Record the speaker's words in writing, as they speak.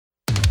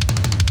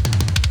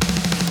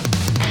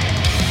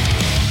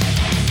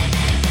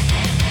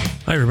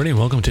Hi, everybody, and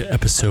welcome to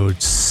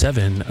episode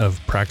 7 of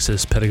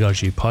Praxis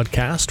Pedagogy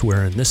Podcast,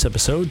 where in this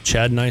episode,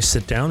 Chad and I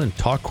sit down and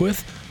talk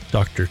with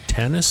Dr.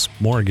 Tanis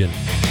Morgan.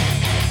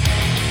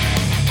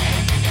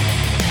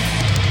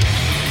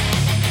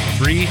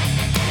 3,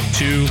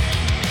 2,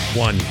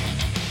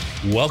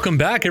 1. Welcome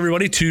back,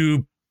 everybody,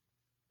 to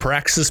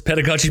Praxis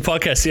Pedagogy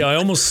Podcast. See, I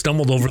almost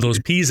stumbled over those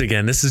P's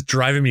again. This is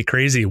driving me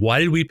crazy. Why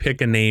did we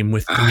pick a name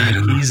with 3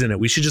 P's in it?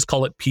 We should just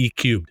call it P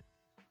cubed.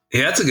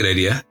 Yeah, that's a good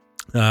idea.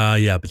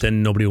 Yeah, but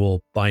then nobody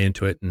will buy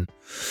into it and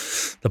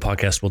the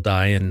podcast will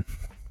die and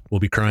we'll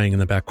be crying in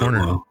the back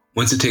corner. Well,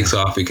 once it takes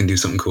off, we can do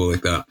something cool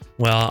like that.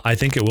 Well, I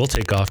think it will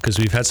take off because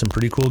we've had some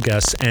pretty cool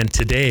guests and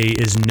today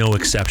is no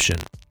exception.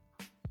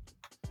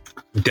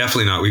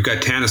 Definitely not. We've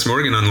got Tanis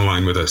Morgan on the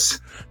line with us.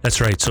 That's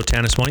right. So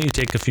Tanis, why don't you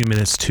take a few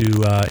minutes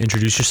to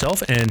introduce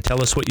yourself and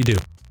tell us what you do?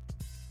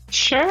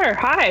 Sure.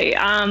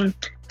 Hi.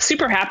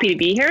 Super happy to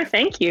be here.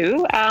 Thank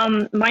you.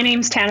 My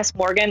name's Tanis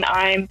Morgan.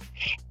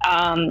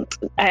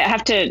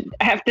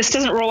 This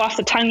doesn't roll off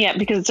the tongue yet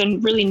because it's a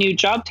really new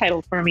job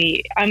title for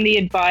me. I'm the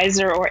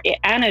advisor or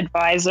an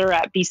advisor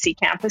at BC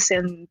Campus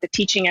in the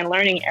teaching and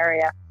learning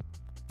area.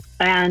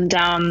 And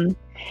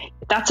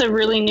that's a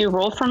really new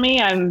role for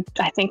me. I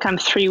think I'm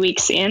 3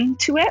 weeks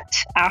into it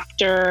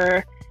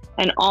after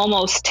an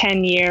almost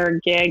 10-year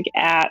gig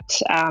at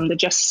the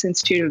Justice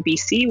Institute of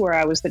BC, where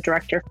I was the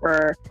director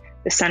for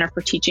the Center for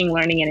Teaching,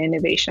 Learning, and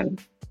Innovation.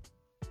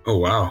 Oh,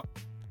 wow.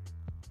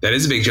 That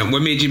is a big jump.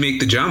 What made you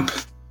make the jump?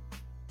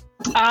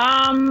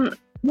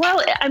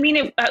 Well,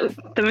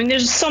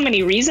 there's so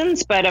many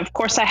reasons, but of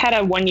course I had a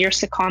 1-year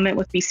secondment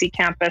with BC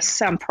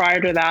Campus prior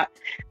to that,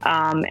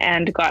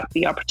 and got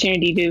the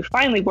opportunity to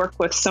finally work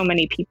with so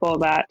many people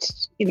that,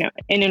 in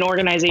an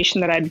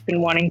organization that I'd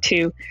been wanting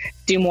to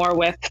do more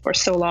with for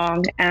so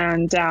long.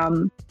 And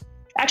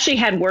actually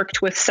had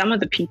worked with some of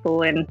the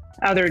people in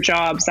other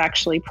jobs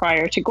actually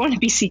prior to going to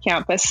BC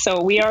Campus.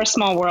 So we are a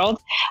small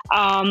world.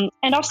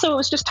 And also it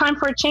was just time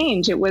for a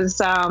change. It was,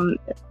 I'd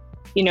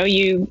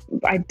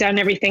done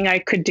everything I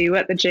could do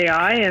at the JI,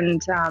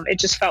 and it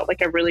just felt like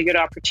a really good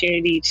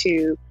opportunity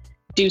to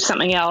do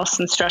something else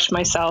and stretch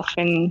myself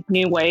in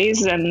new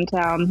ways. And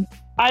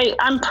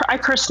I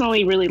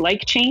personally really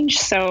like change.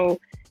 So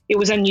it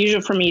was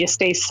unusual for me to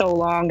stay so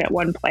long at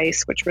one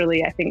place, which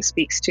really, I think,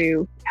 speaks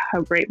to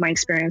how great my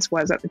experience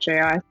was at the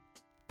JI.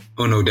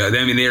 Oh, no doubt.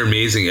 I mean, they're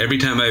amazing. Every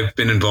time I've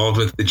been involved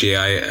with the JI,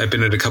 I've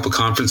been at a couple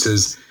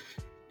conferences,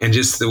 and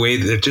just the way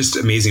they're just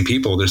amazing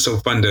people. They're so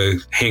fun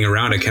to hang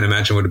around. I can't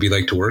imagine what it'd be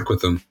like to work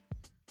with them.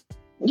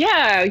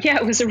 Yeah.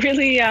 It was a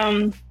really,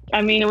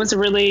 it was a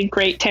really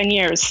great 10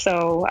 years.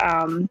 So,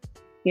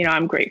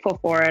 I'm grateful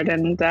for it.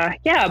 And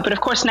but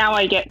of course now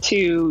I get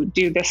to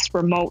do this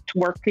remote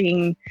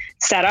working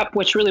setup,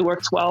 which really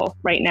works well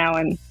right now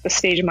in the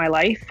stage of my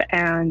life,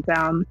 and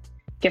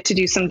get to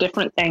do some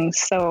different things.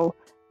 So,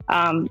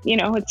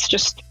 it's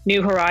just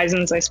new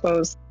horizons, I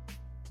suppose.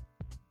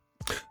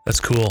 That's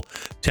cool.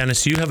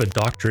 Tanis, you have a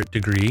doctorate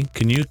degree.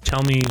 Can you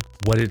tell me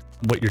what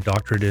your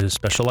doctorate is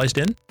specialized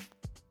in?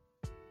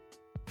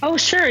 Oh,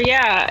 sure.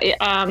 Yeah.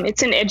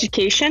 It's in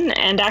education,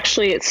 and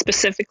actually it's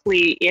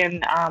specifically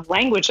in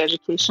language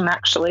education,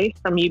 actually,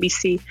 from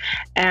UBC.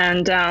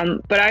 And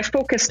but I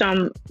focused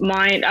on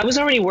I was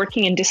already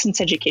working in distance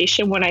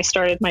education when I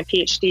started my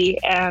PhD.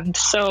 And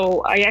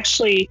so I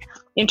actually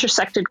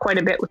intersected quite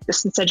a bit with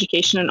distance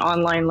education and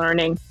online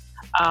learning,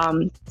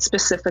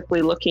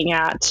 specifically looking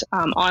at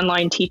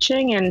online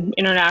teaching and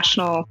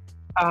international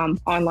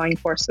online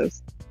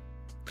courses.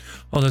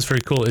 Oh, that's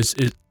very cool.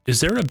 Is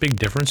there a big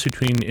difference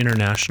between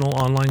international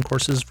online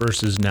courses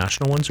versus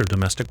national ones or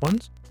domestic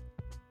ones?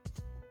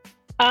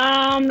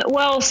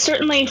 Well,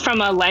 certainly from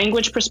a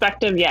language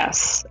perspective,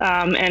 yes.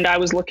 And I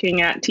was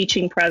looking at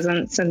teaching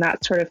presence and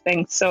that sort of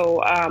thing.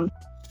 So,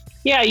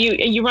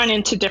 you run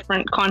into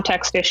different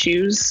context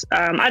issues.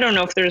 I don't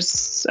know if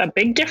there's a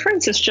big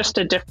difference. It's just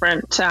a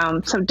different,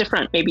 some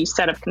different maybe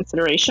set of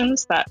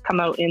considerations that come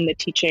out in the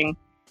teaching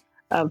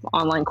of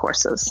online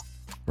courses.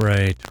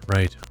 Right.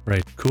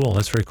 Cool.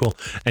 That's very cool.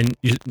 And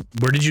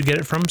where did you get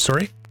it from?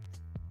 Sorry?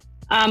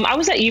 I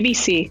was at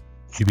UBC.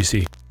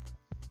 UBC.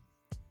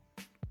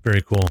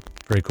 Very cool.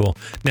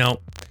 Now,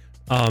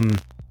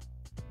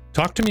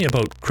 talk to me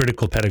about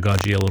critical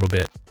pedagogy a little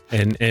bit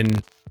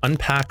and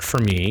unpack for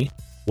me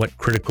what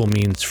critical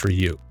means for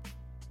you.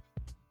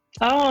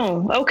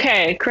 Oh,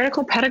 okay.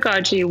 Critical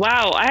pedagogy.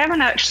 Wow. I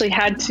haven't actually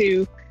had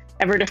to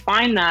ever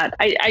define that.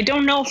 I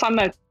don't know if I'm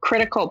a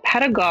critical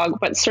pedagogue,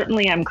 but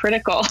certainly I'm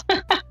critical.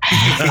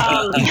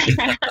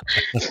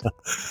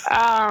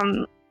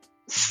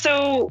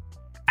 So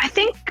I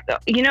think,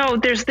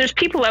 there's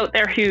people out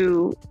there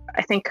who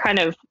I think kind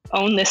of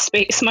own this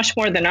space much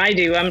more than I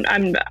do.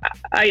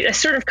 I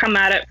sort of come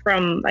at it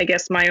from, I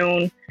guess, my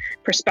own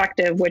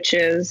perspective, which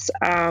is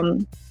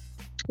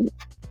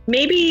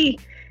maybe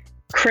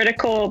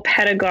critical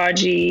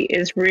pedagogy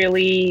is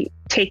really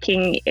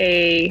taking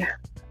a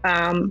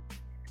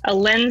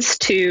lens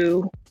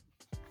to,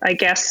 I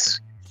guess,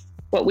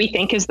 what we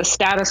think is the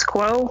status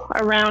quo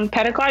around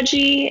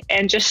pedagogy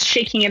and just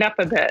shaking it up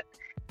a bit.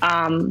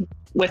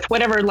 with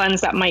whatever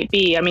lens that might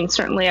be. I mean,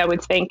 certainly I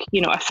would think,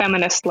 a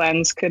feminist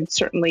lens could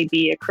certainly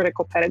be a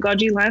critical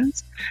pedagogy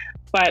lens.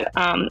 But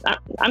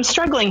I'm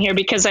struggling here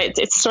because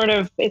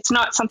it's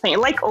not something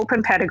like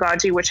open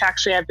pedagogy, which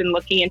actually I've been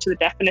looking into the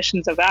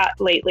definitions of that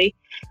lately.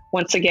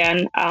 Once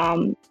again,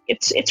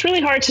 it's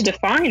really hard to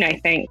define, I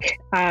think.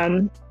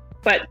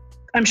 But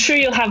I'm sure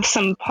you'll have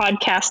some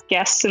podcast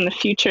guests in the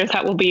future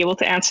that will be able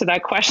to answer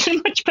that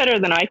question much better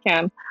than I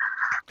can.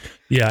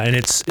 Yeah, and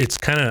it's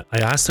kind of,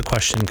 I asked the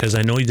question because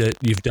I know that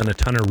you've done a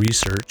ton of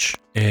research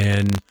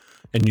and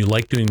you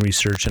like doing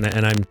research, and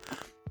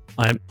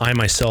I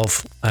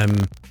myself, I'm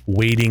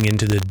wading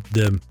into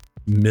the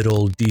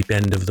middle deep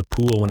end of the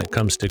pool when it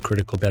comes to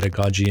critical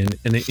pedagogy, and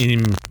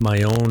in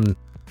my own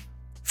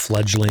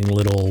fledgling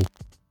little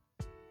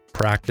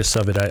practice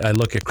of it, I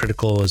look at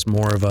critical as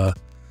more of a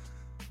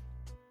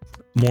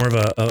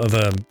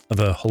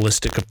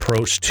holistic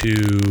approach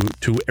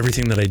to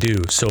everything that I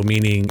do. So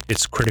meaning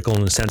it's critical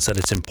in the sense that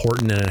it's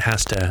important and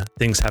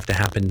things have to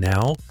happen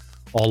now,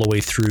 all the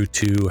way through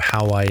to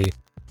how I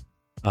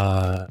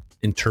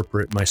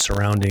interpret my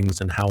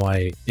surroundings and how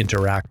I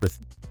interact with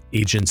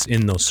agents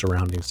in those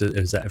surroundings.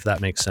 If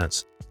that makes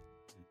sense?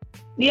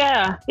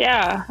 Yeah,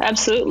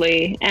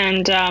 absolutely.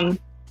 And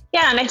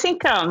and I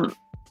think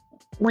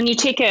when you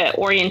take a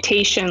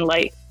orientation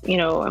like, in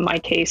my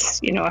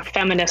case, a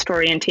feminist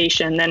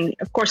orientation, then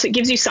of course it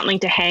gives you something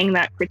to hang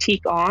that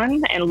critique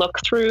on and look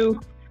through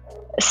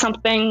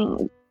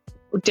something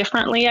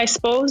differently, I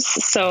suppose.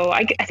 So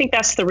I think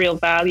that's the real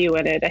value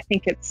in it. I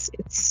think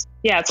it's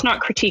not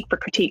critique for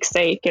critique's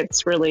sake.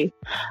 It's really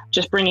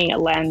just bringing a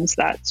lens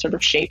that sort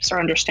of shapes our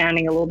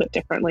understanding a little bit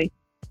differently.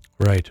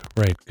 Right.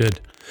 Good.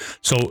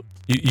 So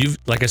you've,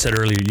 like I said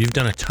earlier, you've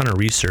done a ton of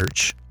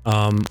research.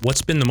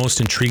 What's been the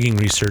most intriguing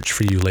research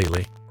for you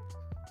lately?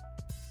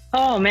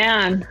 Oh,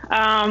 man.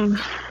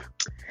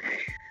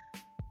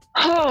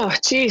 Oh,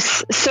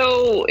 geez.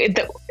 So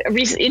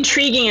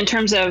intriguing in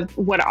terms of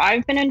what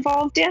I've been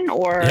involved in,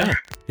 or,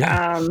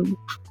 yeah.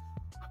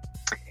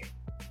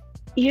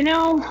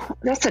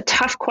 That's a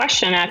tough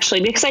question,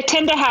 actually, because I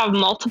tend to have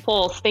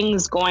multiple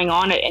things going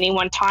on at any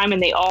one time,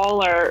 and they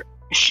all are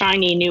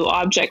shiny new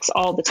objects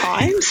all the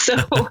time. So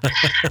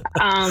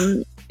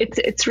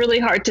it's really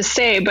hard to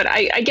say. But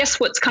I guess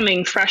what's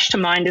coming fresh to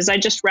mind is I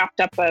just wrapped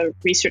up a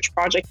research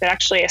project that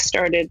actually I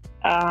started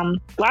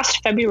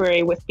last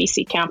February with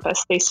BC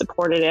Campus. They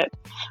supported it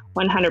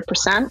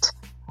 100%.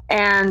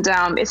 And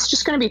it's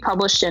just going to be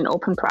published in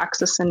Open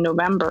Praxis in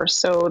November.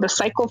 So the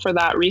cycle for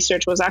that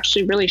research was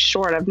actually really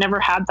short. I've never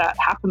had that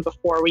happen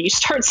before, where you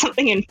start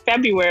something in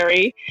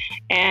February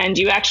and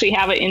you actually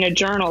have it in a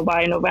journal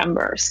by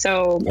November.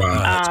 So, wow,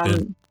 that's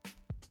good.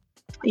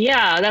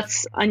 Yeah,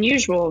 that's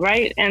unusual,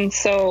 right? And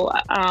so,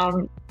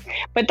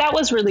 but that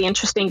was really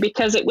interesting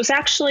because it was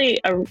actually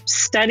a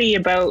study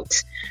about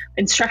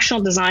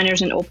instructional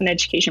designers and open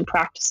education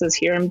practices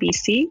here in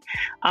BC.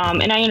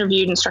 And I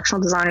interviewed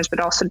instructional designers, but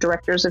also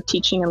directors of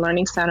teaching and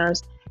learning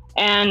centers.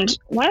 And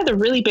one of the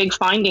really big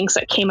findings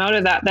that came out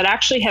of that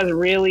actually has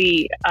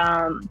really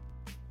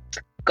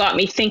got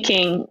me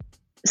thinking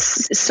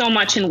so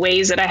much in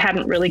ways that I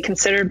hadn't really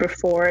considered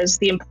before is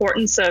the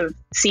importance of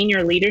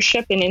senior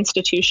leadership in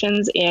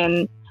institutions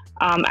in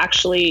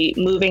actually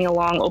moving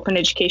along open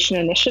education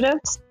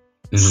initiatives.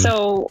 Mm-hmm.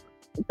 So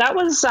that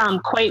was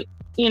quite,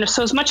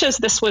 so as much as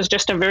this was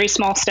just a very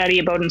small study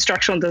about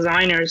instructional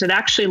designers, it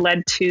actually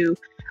led to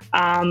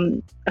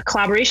a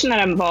collaboration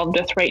that I'm involved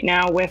with right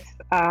now with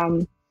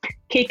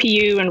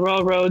KPU and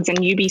Royal Roads and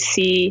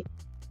UBC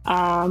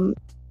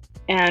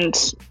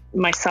and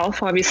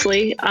myself,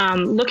 obviously,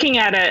 looking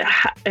at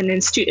an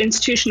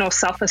institutional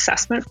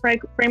self-assessment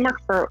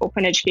framework for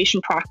open education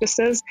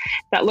practices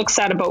that looks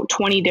at about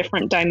 20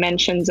 different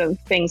dimensions of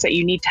things that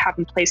you need to have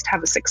in place to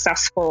have a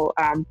successful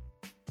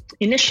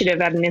initiative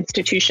at an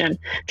institution,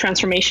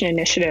 transformation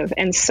initiative.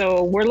 And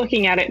so we're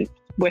looking at it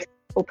with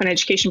open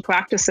education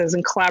practices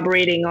and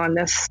collaborating on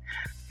this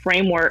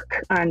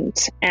framework and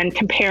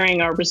comparing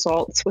our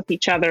results with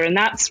each other. And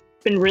that's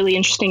been really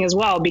interesting as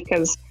well,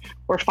 because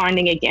we're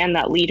finding again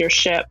that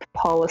leadership,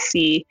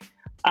 policy,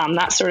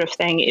 that sort of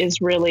thing is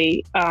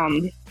really,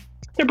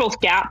 they're both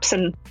gaps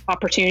and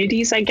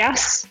opportunities, I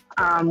guess,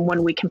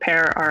 when we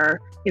compare our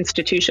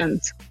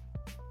institutions.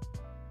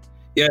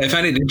 Yeah, I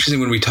find it interesting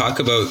when we talk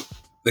about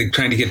like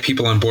trying to get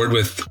people on board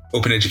with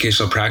open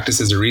educational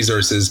practices or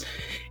resources.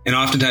 And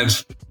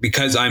oftentimes,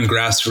 because I'm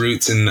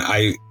grassroots and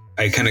I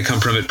kind of come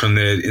from it from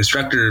the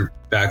instructor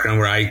background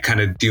where I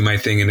kind of do my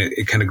thing and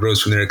it kind of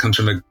grows from there. It comes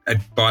from a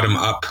bottom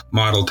up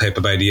model type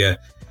of idea.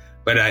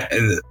 But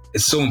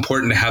it's so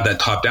important to have that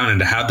top down and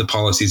to have the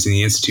policies in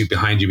the institute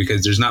behind you,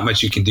 because there's not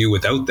much you can do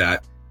without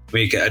that. I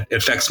mean, it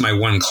affects my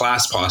one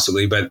class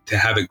possibly, but to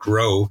have it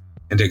grow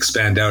and to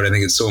expand out, I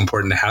think it's so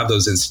important to have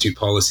those institute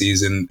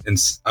policies and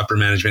upper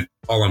management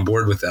all on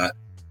board with that.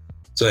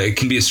 So it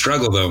can be a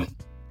struggle though.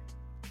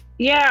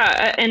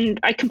 Yeah, and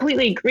I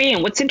completely agree.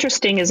 And what's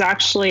interesting is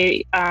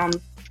actually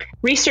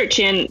research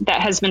that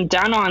has been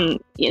done on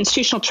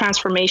institutional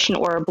transformation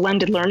or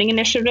blended learning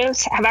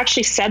initiatives have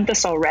actually said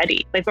this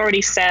already. They've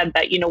already said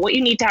that, what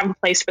you need to have in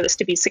place for this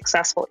to be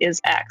successful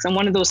is X. And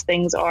one of those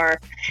things are,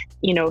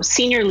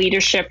 senior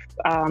leadership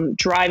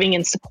driving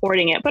and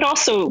supporting it, but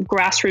also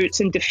grassroots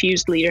and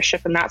diffused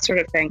leadership and that sort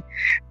of thing.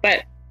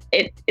 But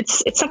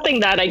it's something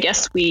that I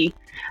guess we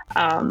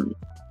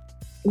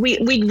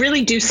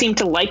really do seem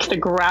to like the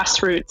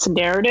grassroots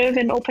narrative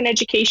in open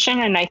education.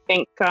 And I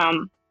think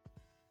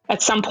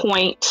at some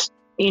point,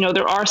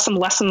 there are some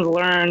lessons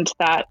learned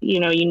that, you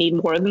need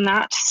more than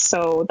that.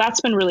 So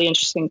that's been really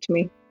interesting to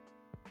me.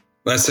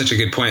 Well, that's such a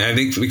good point. I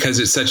think because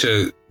it's such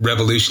a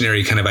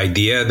revolutionary kind of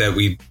idea that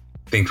we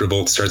think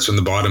revolt starts from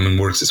the bottom and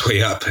works its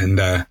way up. And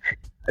I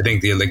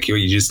think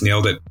you just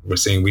nailed it. We're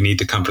saying we need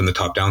to come from the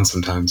top down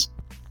sometimes.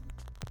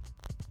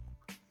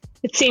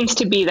 It seems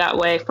to be that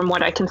way from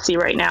what I can see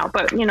right now,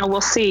 but we'll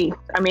see.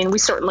 I mean, we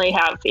certainly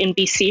have in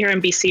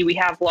BC, we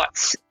have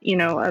lots,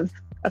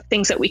 of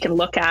things that we can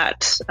look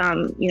at.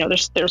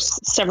 There's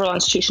several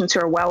institutions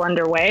who are well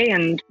underway,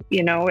 and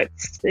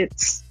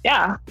it's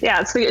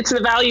the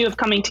value of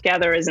coming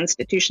together as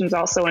institutions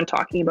also and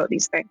talking about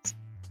these things.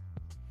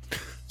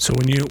 So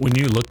when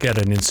you look at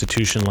an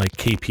institution like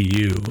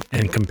KPU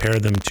and compare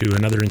them to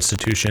another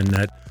institution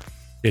that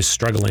is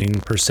struggling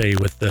per se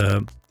with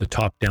the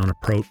top-down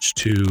approach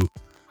to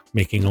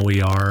making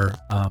OER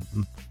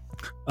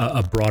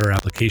a broader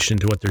application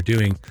to what they're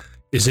doing,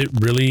 is it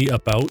really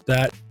about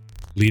that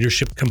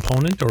leadership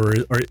component, or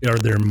are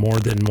there more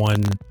than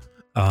one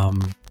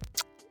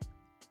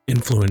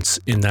influence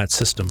in that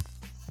system?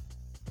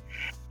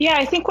 Yeah,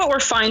 I think what we're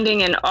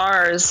finding in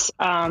ours,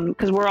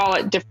 because we're all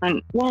at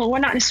we're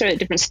not necessarily at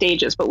different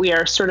stages, but we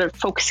are sort of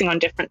focusing on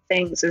different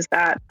things, is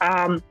that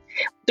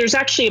there's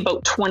actually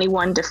about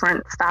 21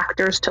 different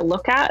factors to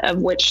look at,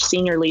 of which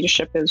senior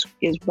leadership is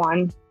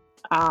one.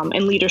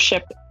 And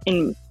leadership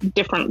in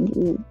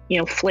different,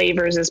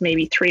 flavors is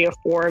maybe 3 or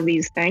 4 of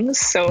these things.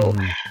 So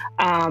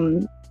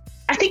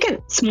I think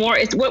it's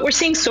what we're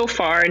seeing so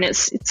far, and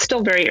it's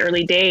still very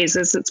early days,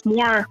 is it's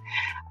more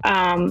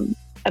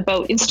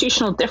about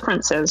institutional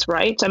differences,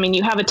 right? I mean,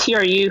 you have a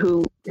TRU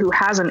who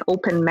has an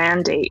open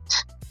mandate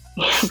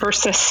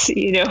versus,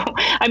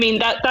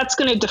 that's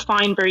going to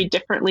define very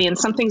differently. And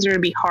some things are going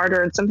to be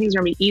harder and some things are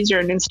going to be easier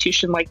in an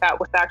institution like that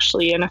with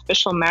actually an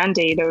official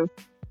mandate of,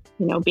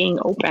 being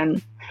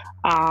open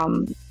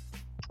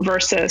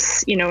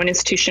versus, an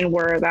institution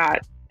where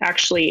that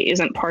actually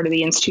isn't part of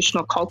the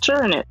institutional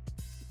culture and it,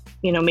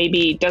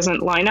 maybe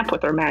doesn't line up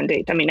with their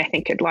mandate. I mean, I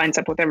think it lines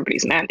up with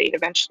everybody's mandate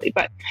eventually,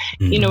 but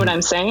you know what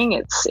I'm saying?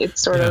 It's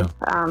sort of,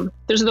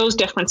 there's those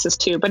differences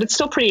too, but it's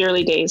still pretty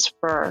early days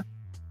for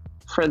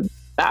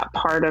that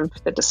part of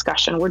the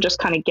discussion. We're just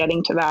kind of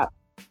getting to that.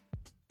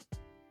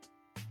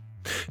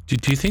 Do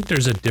you think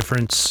there's a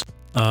difference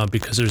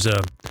because there's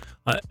a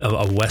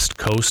West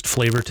Coast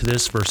flavor to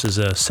this versus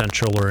a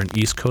Central or an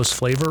East Coast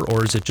flavor,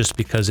 or is it just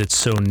because it's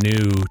so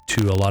new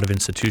to a lot of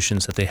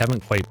institutions that they haven't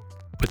quite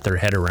put their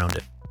head around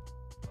it?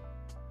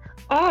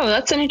 Oh,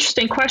 that's an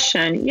interesting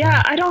question.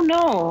 Yeah, I don't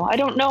know. I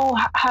don't know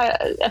how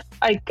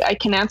I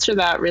can answer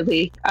that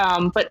really,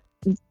 but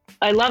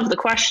I love the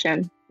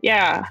question.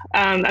 Yeah,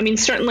 I mean,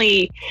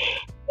 certainly,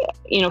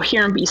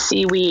 here in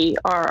BC, we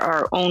are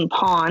our own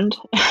pond.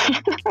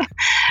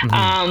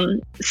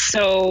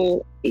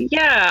 So,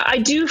 yeah, I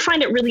do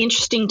find it really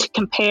interesting to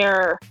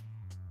compare,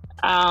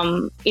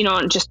 and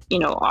just,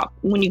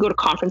 when you go to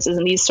conferences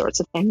and these sorts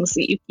of things,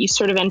 you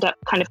sort of end up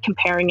kind of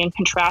comparing and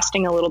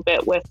contrasting a little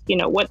bit with,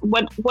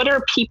 what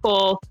are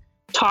people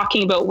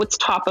talking about? What's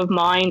top of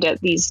mind at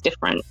these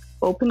different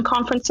open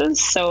conferences?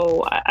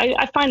 So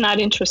I find that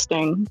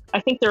interesting.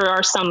 I think there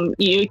are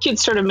you could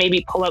sort of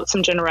maybe pull out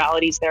some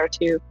generalities there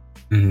too.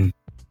 Mm-hmm.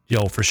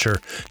 Yo, for sure.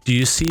 Do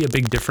you see a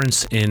big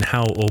difference in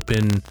how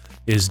open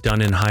is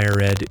done in higher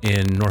ed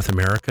in North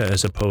America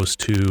as opposed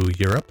to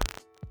Europe?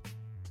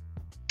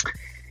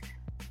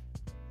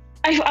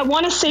 I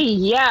want to say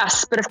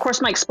yes, but of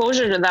course my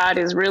exposure to that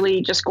is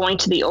really just going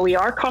to the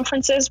OER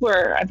conferences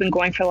where I've been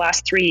going for the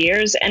last 3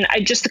 years. And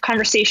the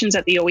conversations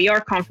at the OER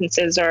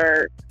conferences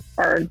are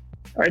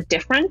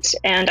different.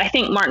 And I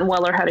think Martin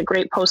Weller had a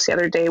great post the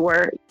other day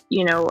where,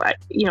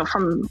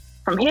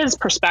 from his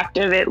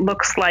perspective, it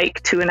looks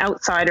like to an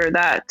outsider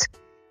that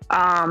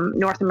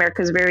North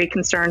America is very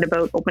concerned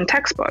about open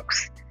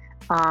textbooks.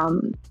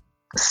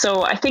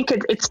 So I think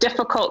it's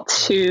difficult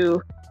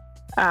to,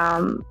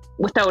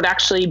 without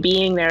actually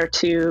being there,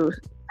 to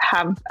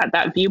have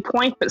that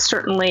viewpoint, but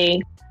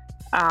certainly,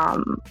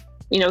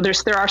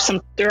 there are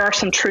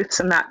some truths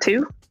in that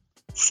too.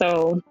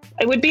 So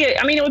it would be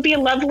a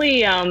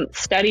lovely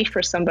study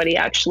for somebody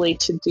actually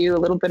to do a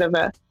little bit of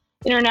a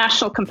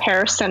international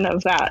comparison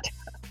of that.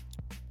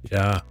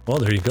 Yeah. Well,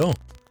 there you go.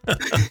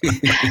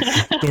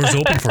 Doors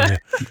open for you.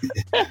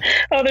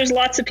 Oh, there's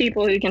lots of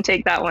people who can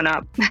take that one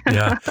up.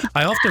 Yeah.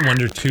 I often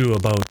wonder too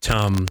about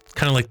kind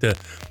of like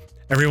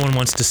everyone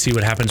wants to see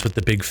what happens with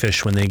the big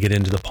fish when they get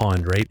into the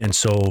pond, right? And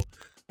so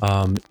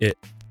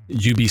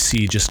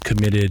UBC just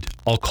committed,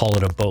 I'll call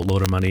it a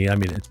boatload of money. I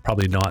mean, it's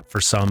probably not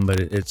for some, but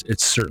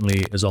it's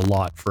certainly is a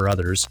lot for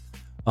others,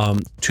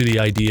 to the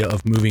idea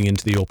of moving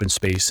into the open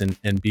space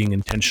and being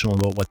intentional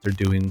about what they're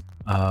doing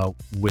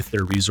with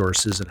their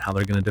resources and how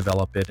they're going to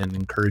develop it, and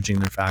encouraging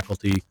their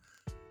faculty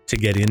to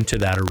get into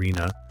that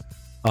arena.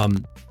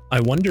 I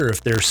wonder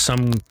if there's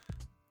some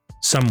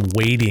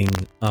weighting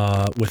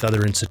with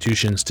other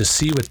institutions to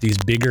see what these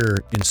bigger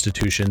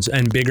institutions,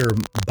 and bigger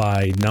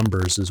by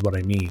numbers is what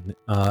I mean,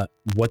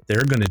 what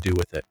they're going to do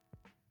with it.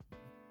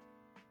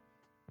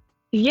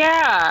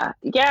 Yeah.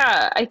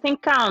 I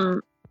think I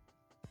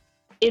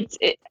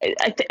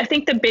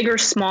think the bigger,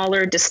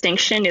 smaller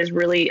distinction is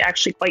really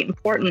actually quite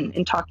important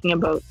in talking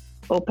about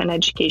open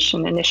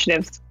education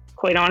initiatives,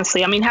 quite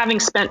honestly. I mean, having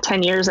spent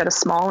 10 years at a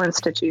small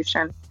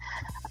institution,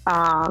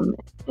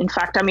 in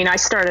fact, I mean, I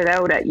started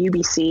out at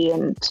UBC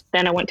and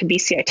then I went to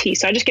BCIT,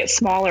 so I just get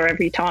smaller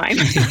every time.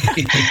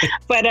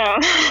 But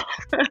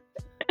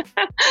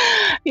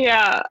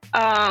yeah.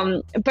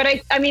 But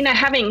I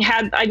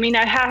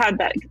have had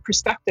that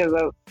perspective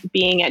of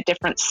being at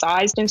different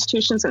sized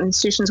institutions and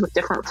institutions with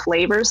different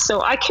flavors.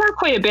 So I care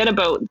quite a bit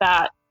about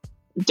that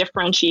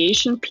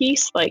differentiation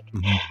piece, like,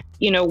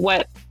 you know,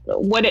 what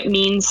it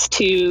means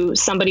to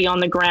somebody on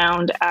the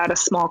ground at a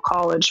small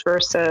college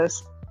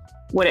versus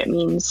what it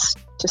means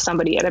to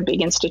somebody at a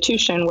big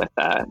institution with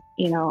a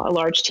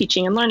large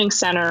teaching and learning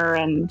center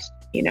and,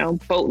 you know,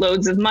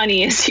 boatloads of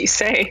money, as you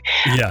say.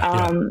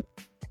 Yeah.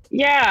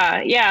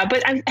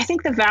 But I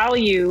think the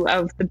value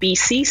of the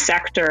BC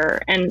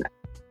sector, and,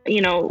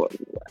 you know,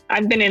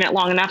 I've been in it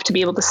long enough to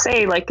be able to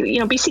say, like, you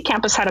know, BC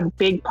Campus had a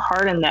big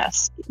part in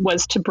this,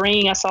 was to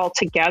bringing us all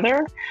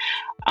together.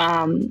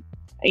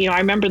 You know, I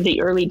remember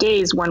the early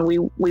days when we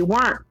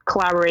weren't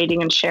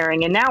collaborating and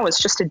sharing, and now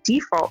it's just a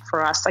default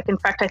for us. Like, in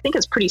fact, I think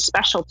it's pretty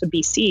special to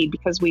BC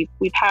because we've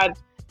had,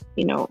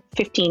 you know,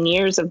 15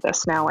 years of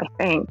this now, I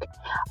think.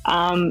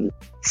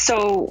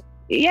 So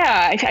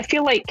yeah, I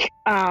feel like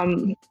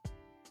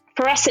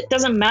for us, it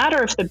doesn't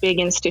matter if the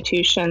big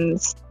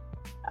institutions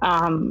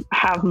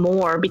have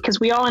more, because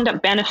we all end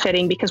up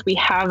benefiting because we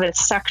have a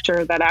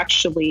sector that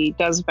actually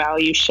does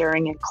value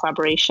sharing and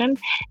collaboration.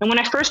 And when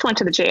I first went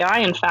to the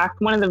JI, in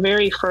fact, one of the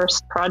very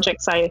first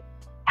projects I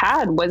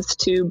had was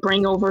to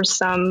bring over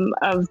some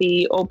of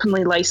the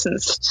openly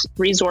licensed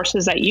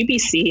resources that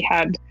UBC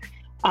had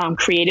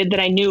created that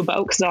I knew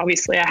about, because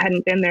obviously I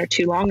hadn't been there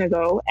too long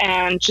ago,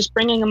 and just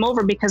bringing them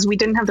over because we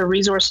didn't have the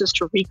resources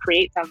to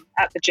recreate them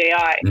at the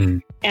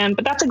JI.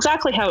 But that's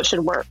exactly how it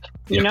should work.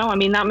 You know, I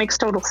mean, that makes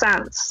total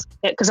sense,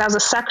 because as a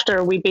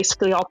sector, we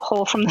basically all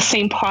pull from the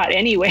same pot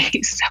anyway.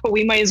 So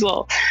we might as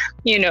well,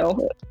 you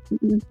know,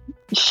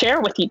 share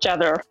with each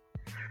other.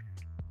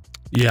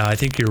 Yeah, I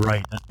think you're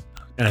right.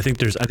 And I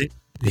think you're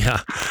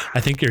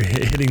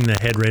hitting the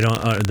head right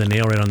on, the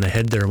nail right on the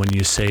head there when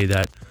you say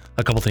that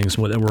a couple things,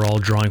 we're all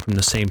drawing from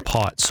the same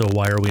pot. So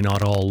why are we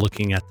not all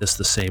looking at this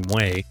the same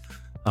way?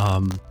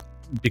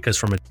 Because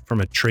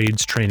from a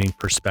trades training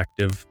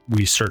perspective,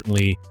 we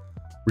certainly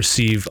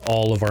receive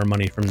all of our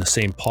money from the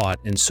same pot.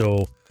 And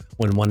so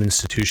when one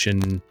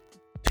institution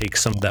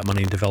takes some of that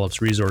money and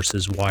develops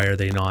resources, why are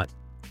they not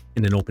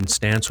in an open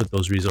stance with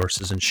those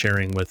resources and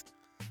sharing with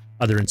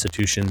other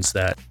institutions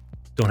that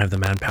don't have the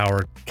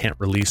manpower, can't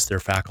release their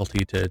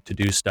faculty to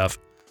do stuff?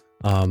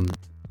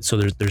 So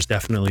there's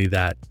definitely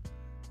that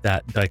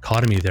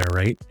dichotomy there,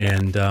 right?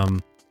 And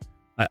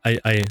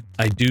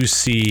I do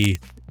see,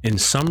 in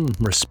some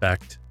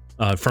respect,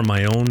 from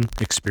my own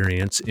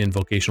experience in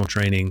vocational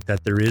training,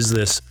 that there is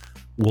this,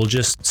 we'll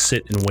just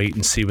sit and wait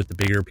and see what the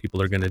bigger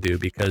people are going to do,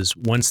 because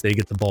once they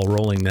get the ball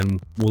rolling, then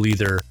we'll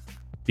either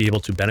be able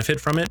to benefit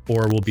from it,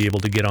 or we'll be able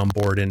to get on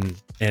board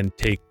and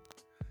take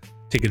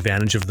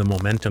advantage of the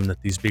momentum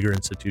that these bigger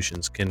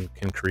institutions can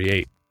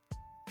create.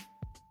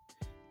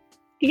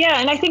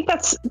 Yeah, and I think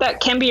that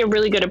can be a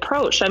really good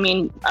approach. I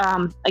mean,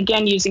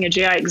 again, using a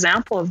JI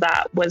example of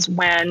that was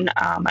when,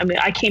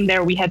 I came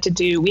there, we had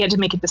to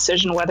make a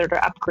decision whether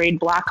to upgrade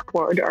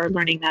Blackboard, our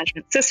learning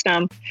management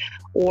system,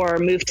 or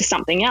move to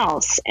something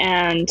else.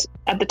 And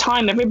at the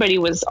time, everybody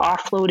was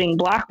offloading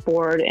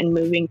Blackboard and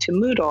moving to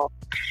Moodle.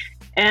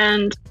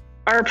 And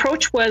our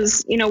approach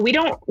was, you know,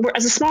 we're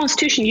as a small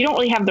institution, you don't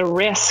really have the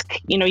risk,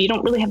 you know, you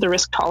don't really have the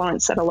risk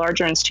tolerance that a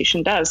larger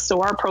institution does.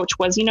 So our approach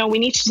was, you know, we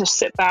need to just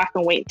sit back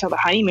and wait until the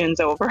honeymoon's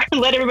over and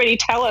let everybody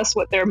tell us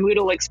what their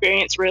Moodle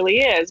experience really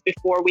is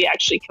before we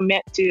actually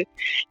commit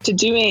to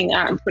doing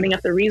putting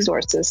up the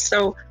resources.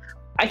 So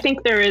I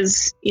think there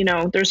is, you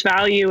know, there's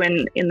value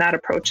in that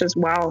approach as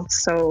well.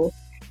 So,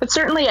 but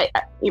certainly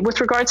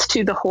with regards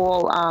to the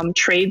whole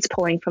trades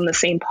pulling from the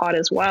same pot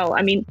as well,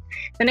 I mean,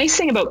 the nice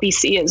thing about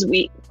BC is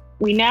we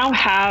now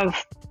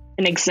have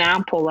an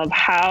example of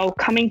how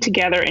coming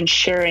together and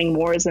sharing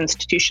more as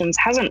institutions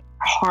hasn't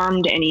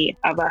harmed any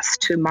of us,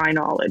 to my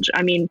knowledge.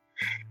 I mean,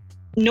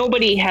 no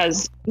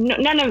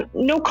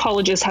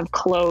colleges have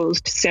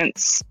closed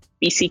since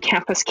BC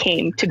Campus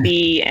came to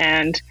be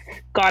and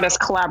got us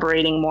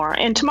collaborating more.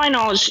 And to my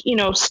knowledge, you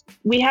know,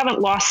 we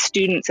haven't lost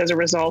students as a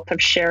result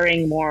of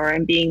sharing more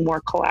and being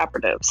more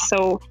collaborative.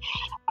 So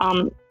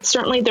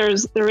Certainly there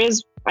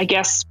is, I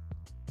guess,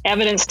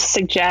 evidence to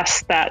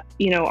suggest that,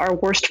 our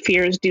worst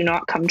fears do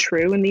not come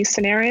true in these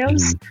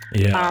scenarios.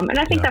 And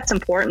I think that's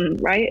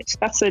important, right?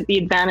 That's the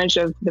advantage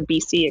of the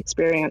BC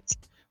experience.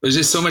 There's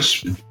just so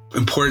much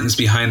importance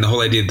behind the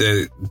whole idea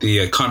of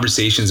the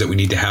conversations that we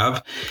need to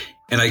have.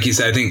 And like you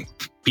said, I think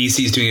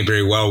BC is doing it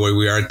very well, where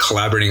we are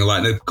collaborating a lot.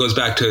 And it goes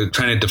back to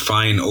trying to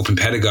define open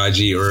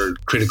pedagogy or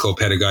critical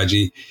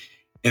pedagogy.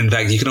 In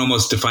fact, you can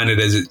almost define it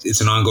as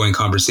it's an ongoing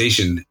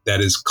conversation that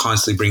is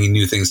constantly bringing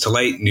new things to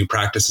light, new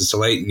practices to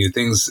light, new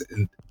things.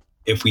 And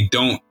if we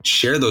don't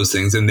share those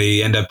things, then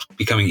they end up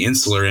becoming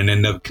insular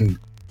and can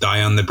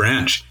die on the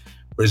branch.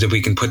 Whereas if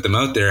we can put them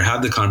out there,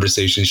 have the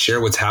conversation,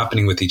 share what's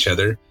happening with each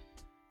other,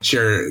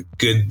 share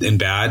good and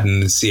bad,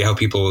 and see how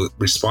people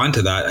respond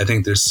to that, I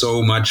think there's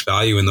so much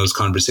value in those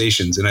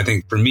conversations. And I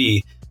think for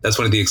me, that's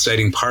one of the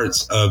exciting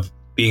parts of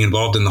being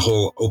involved in the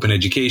whole open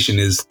education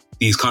is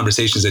these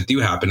conversations that do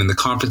happen, and the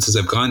conferences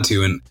I've gone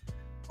to, and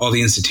all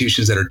the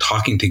institutions that are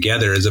talking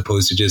together as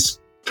opposed to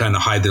just trying to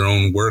hide their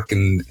own work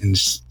and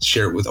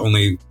share it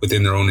only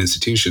within their own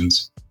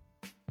institutions.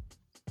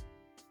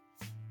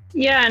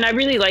 Yeah, and I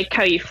really like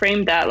how you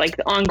framed that, like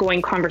the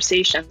ongoing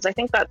conversations. I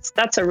think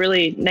that's a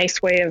really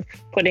nice way of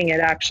putting it,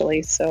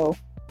 actually. So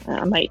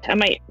I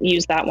might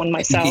use that one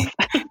myself.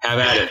 Have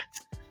at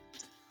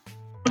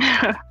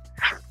it.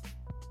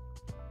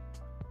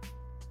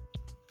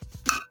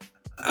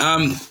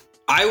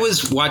 I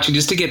was watching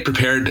just to get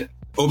prepared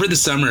over the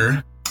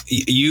summer.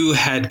 You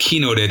had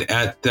keynoted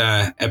at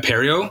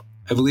Apereo,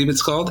 I believe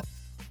it's called.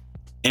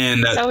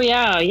 And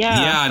yeah.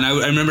 And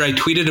I remember I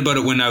tweeted about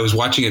it when I was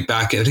watching it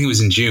back. I think it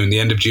was in June, the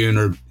end of June,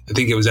 or I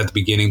think it was at the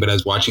beginning, but I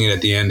was watching it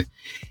at the end.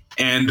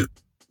 And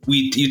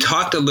you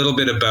talked a little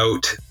bit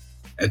about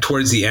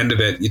towards the end of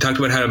it. You talked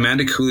about how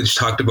Amanda Coolidge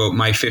talked about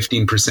my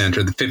 15%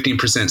 or the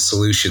 15%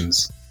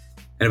 solutions,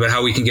 and about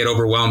how we can get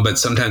overwhelmed, but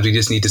sometimes we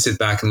just need to sit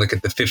back and look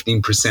at the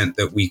 15%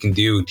 that we can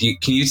do. Can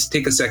you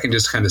take a second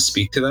just to kind of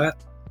speak to that?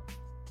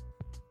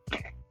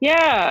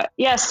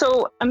 Yeah.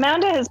 So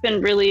Amanda has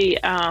been really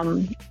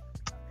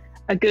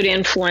a good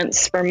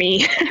influence for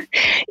me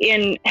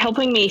in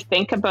helping me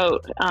think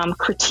about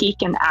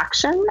critique and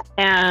action.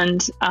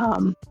 And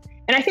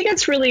I think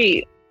it's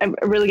really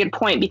a really good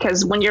point,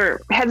 because when you're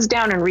heads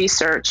down in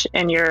research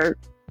and your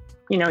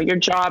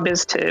job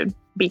is to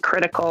be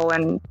critical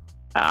and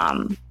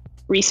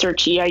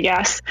researchy, I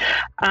guess,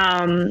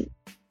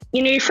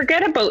 you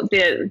forget about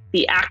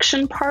the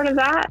action part of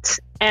that.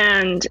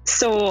 And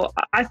so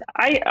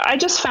I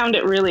just found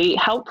it really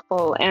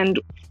helpful. And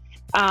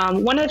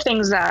one of the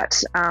things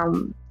that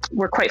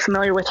we're quite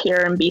familiar with here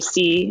in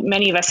BC,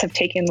 many of us have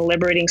taken the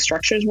Liberating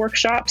Structures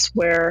workshops,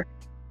 where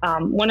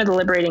one of the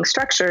liberating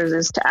structures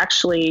is to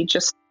actually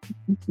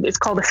it's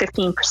called a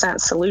 15%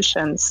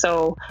 solution.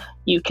 So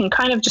you can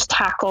kind of just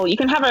you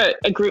can have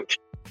a group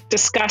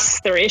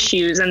discuss their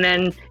issues and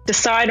then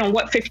decide on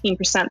what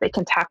 15% they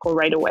can tackle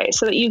right away,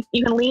 so that you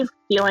can leave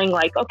feeling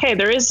like, okay,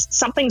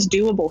 something's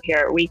doable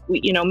here. We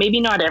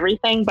maybe not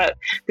everything, but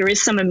there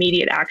is some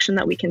immediate action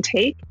that we can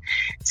take.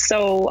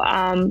 So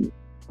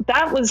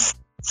that was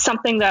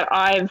something that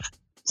I've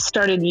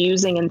started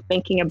using and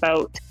thinking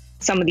about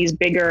some of these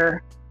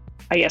bigger,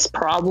 I guess,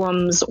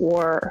 problems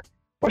or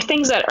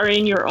things that are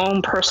in your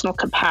own personal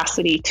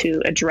capacity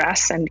to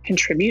address and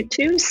contribute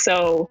to.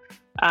 So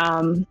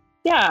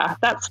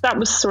that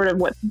was sort of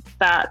what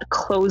that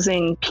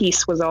closing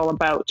piece was all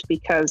about,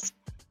 because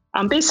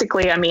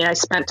basically, I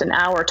spent an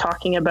hour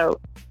talking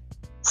about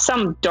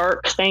some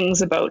dark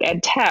things about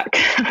ed tech.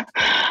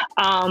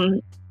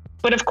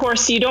 But of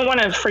course, you don't want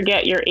to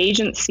forget your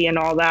agency and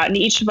all that. And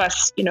each of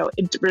us,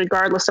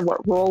 regardless of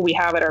what role we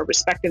have at our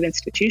respective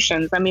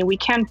institutions, we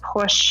can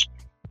push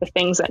the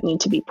things that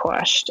need to be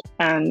pushed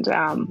and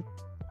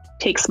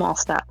take small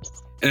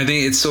steps. And I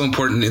think it's so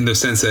important in the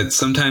sense that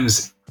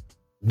sometimes,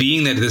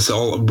 being that this is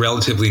all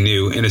relatively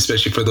new, and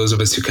especially for those of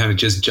us who kind of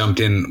just jumped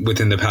in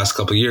within the past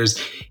couple of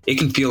years, it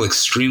can feel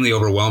extremely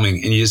overwhelming,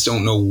 and you just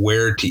don't know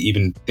where to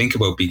even think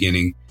about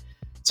beginning.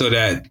 So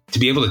that to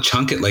be able to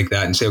chunk it like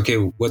that and say, okay,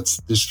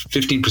 there's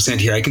 15%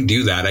 here. I can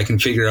do that. I can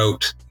figure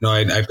out,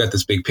 I've got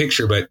this big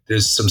picture, but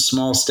there's some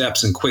small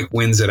steps and quick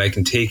wins that I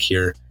can take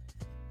here.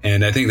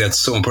 And I think that's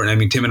so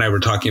important. Tim and I were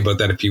talking about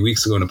that a few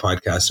weeks ago in a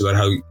podcast about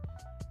how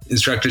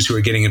instructors who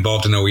are getting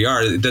involved in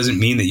OER, it doesn't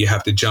mean that you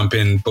have to jump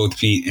in both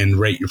feet and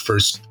write your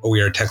first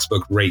OER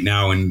textbook right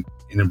now and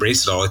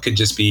embrace it all. It could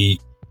just be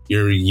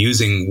you're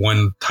using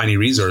one tiny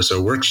resource or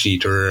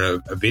worksheet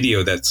or a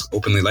video that's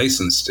openly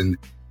licensed, and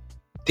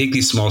take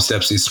these small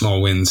steps, these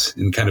small wins,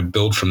 and kind of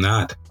build from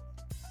that.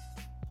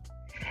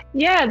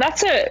 Yeah,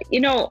 that's I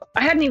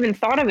hadn't even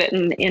thought of it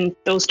in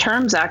those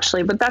terms,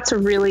 actually, but that's a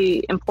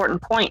really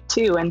important point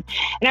too. And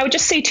I would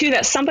just say too,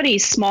 that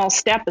somebody's small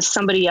step is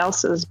somebody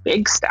else's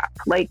big step.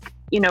 Like,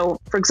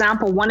 for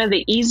example, one of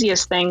the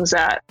easiest things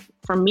that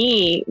for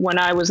me, when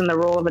I was in the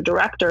role of a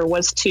director,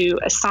 was to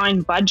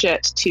assign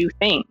budget to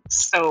things.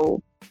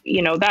 So,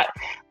 that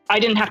I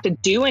didn't have to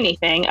do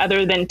anything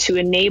other than to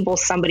enable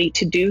somebody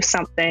to do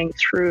something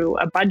through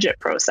a budget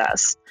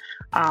process.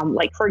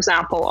 Like, for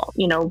example,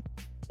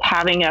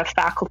 giving a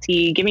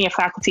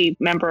faculty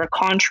member a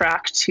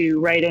contract to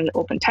write an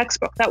open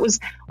textbook. That was,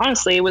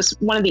 honestly, it was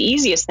one of the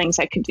easiest things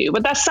I could do,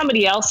 but that's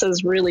somebody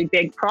else's really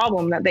big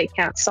problem that they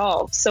can't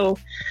solve. So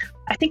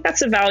I think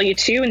that's a value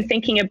too, in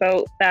thinking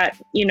about that,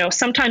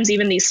 sometimes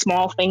even these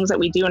small things that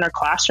we do in our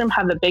classroom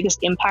have the biggest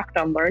impact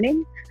on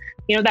learning.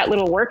 That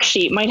little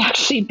worksheet might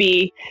actually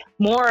be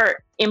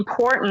more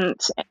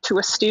important to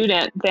a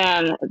student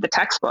than the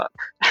textbook.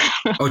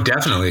 Oh,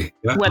 definitely.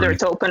 Whether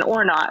it's open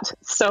or not.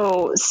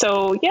 So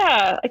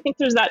yeah, I think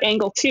there's that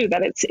angle too,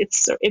 that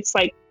it's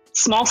like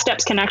small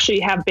steps can actually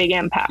have big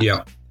impact.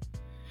 Yeah,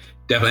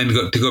 definitely.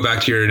 And to go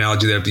back to your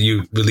analogy there,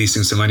 you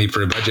releasing some money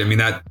for a budget. I mean,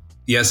 that,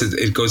 yes,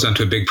 it goes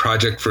onto a big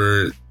project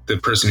for the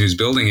person who's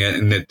building it,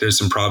 and that there's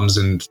some problems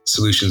and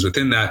solutions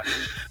within that.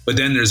 But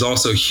then there's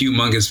also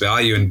humongous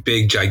value and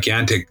big,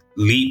 gigantic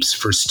leaps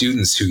for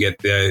students who get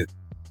the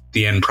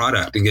end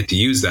product and get to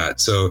use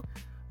that. So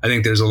I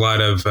think there's a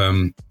lot of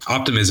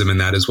optimism in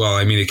that as well.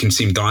 I mean, it can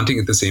seem daunting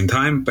at the same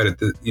time, but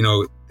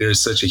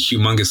there's such a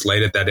humongous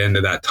light at that end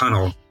of that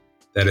tunnel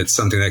that it's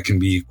something that can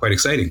be quite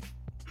exciting.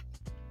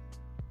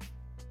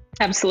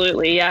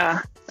 Absolutely.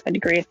 Yeah, I'd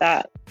agree with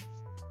that.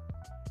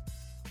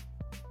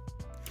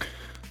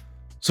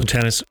 So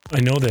Tanis,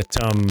 I know that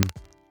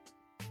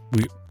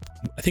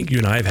I think you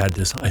and I have had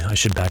this. I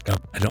should back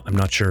up. I'm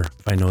not sure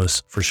if I know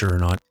this for sure or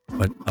not,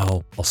 but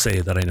I'll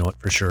say that I know it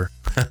for sure.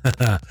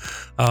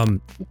 I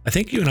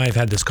think you and I have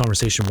had this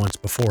conversation once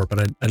before, but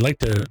I'd like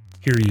to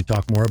hear you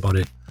talk more about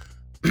it.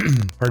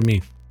 Pardon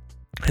me.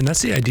 And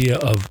that's the idea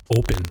of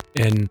open,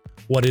 and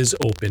what is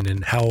open,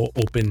 and how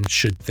open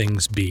should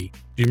things be.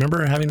 Do you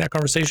remember having that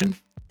conversation?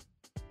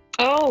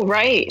 Oh,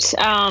 right.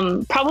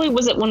 Probably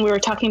was it when we were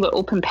talking about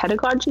open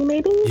pedagogy,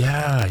 maybe?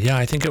 Yeah,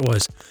 I think it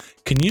was.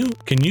 Can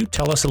you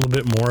tell us a little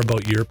bit more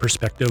about your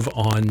perspective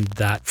on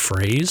that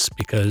phrase?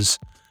 Because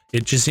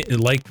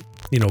like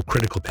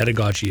critical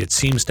pedagogy, it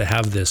seems to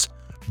have this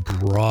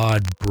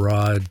broad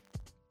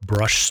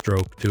brush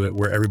stroke to it,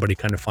 where everybody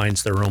kind of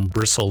finds their own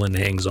bristle and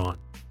hangs on.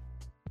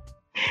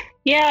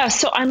 Yeah,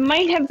 so I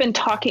might have been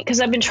talking,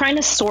 because I've been trying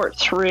to sort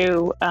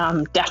through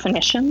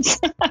definitions,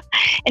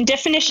 and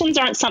definitions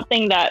aren't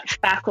something that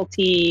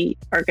faculty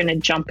are going to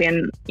jump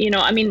in.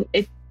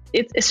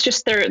 It's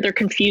just they're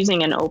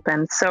confusing and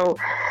open. So,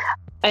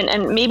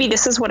 and maybe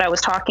this is what I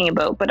was talking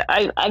about, but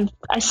I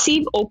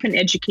see open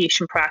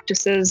education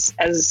practices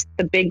as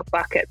the big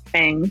bucket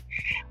thing,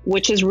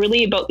 which is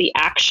really about the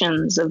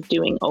actions of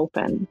doing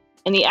open,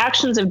 and the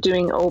actions of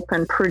doing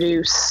open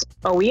produce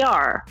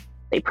OER.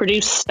 They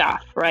produce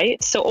stuff,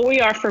 right? So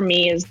OER for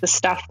me is the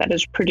stuff that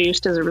is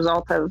produced as a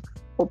result of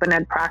open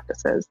ed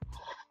practices.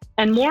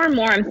 And more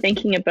I'm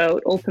thinking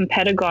about open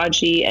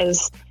pedagogy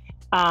as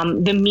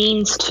the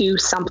means to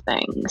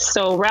something.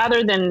 So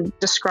rather than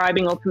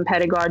describing open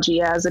pedagogy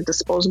as a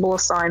disposable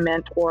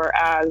assignment, or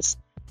as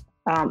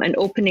an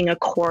opening a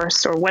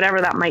course, or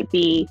whatever that might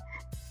be,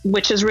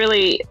 which is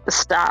really the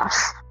stuff,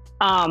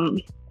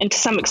 and to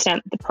some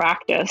extent the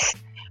practice,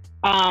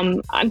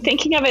 I'm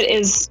thinking of it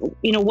as,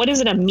 what is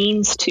it a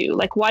means to?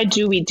 Like, why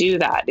do we do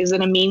that? Is it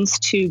a means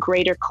to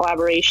greater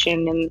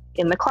collaboration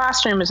in the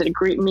classroom? Is it a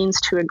great means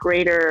to a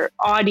greater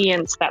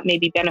audience that may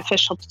be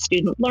beneficial to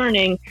student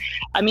learning?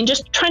 I mean,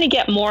 just trying to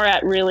get more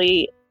at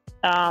really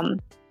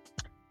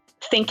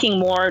thinking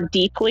more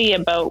deeply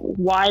about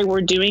why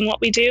we're doing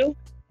what we do,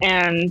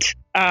 and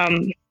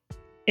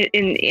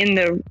in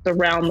the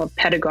realm of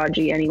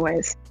pedagogy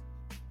anyways.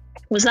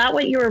 Was that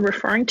what you were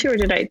referring to, or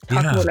did I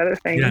talk about other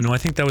things? Yeah, no, I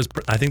think that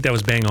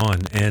was bang on,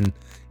 and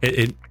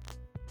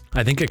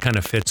I think it kind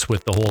of fits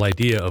with the whole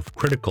idea of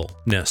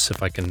criticalness,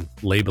 if I can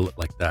label it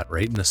like that,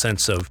 right? In the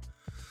sense of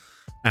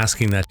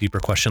asking that deeper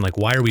question, like,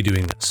 why are we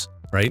doing this,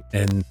 right?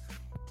 And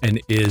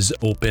is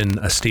open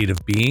a state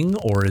of being,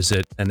 or is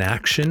it an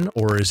action,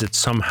 or is it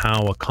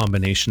somehow a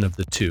combination of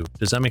the two?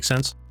 Does that make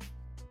sense?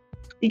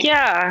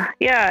 Yeah,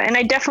 and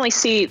I definitely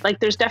see, like,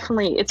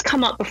 it's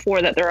come up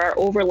before that there are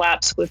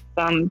overlaps with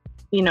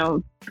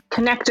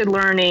connected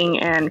learning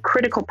and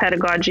critical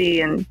pedagogy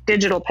and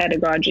digital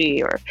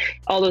pedagogy, or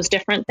all those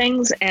different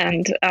things.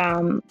 And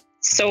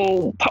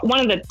so one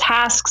of the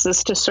tasks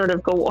is to sort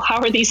of go, well, how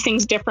are these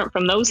things different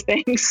from those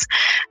things?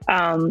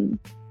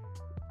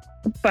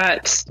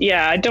 But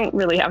yeah, I don't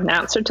really have an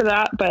answer to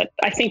that, but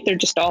I think they're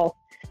just all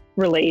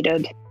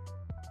related,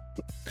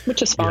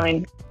 which is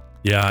fine.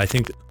 Yeah, I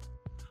think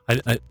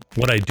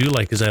what I do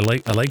like is I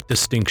like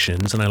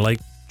distinctions, and I like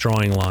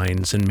drawing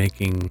lines and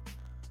making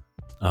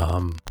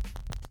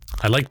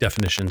I like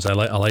definitions. I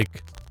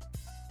like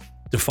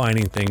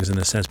defining things in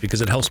a sense,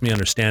 because it helps me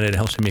understand it. It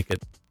helps me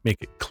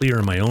make it clear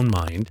in my own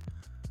mind.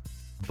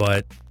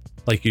 But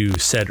like you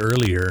said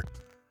earlier,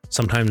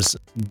 sometimes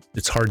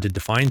it's hard to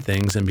define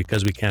things, and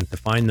because we can't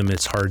define them,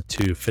 it's hard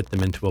to fit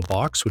them into a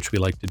box, which we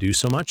like to do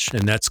so much.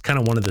 And that's kind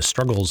of one of the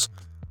struggles,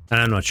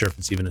 and I'm not sure if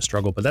it's even a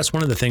struggle, but that's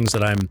one of the things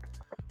that I'm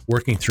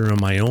working through in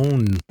my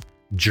own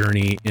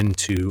journey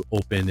into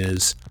open.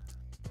 Is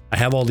I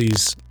have all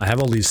these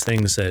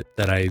things that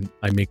I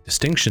make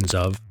distinctions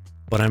of,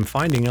 but I'm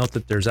finding out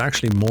that there's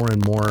actually more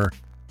and more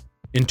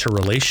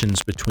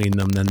interrelations between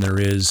them than there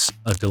is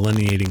a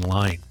delineating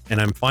line.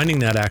 And I'm finding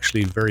that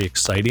actually very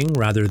exciting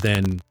rather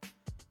than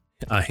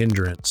a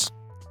hindrance.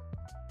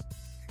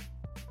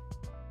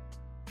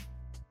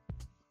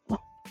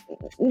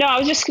 No, I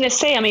was just going to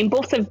say, I mean,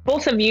 both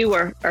of you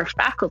are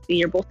faculty,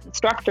 you're both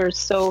instructors.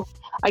 So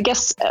I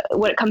guess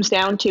what it comes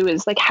down to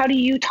is like, how do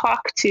you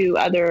talk to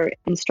other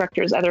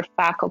instructors, other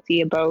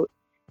faculty about,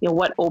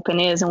 what open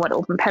is and what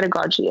open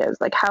pedagogy is?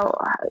 Like, how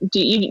do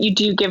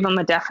you give them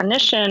a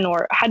definition,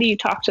 or how do you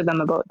talk to them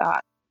about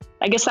that?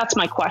 I guess that's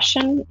my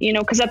question,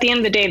 because at the end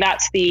of the day,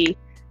 that's the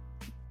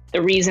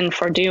reason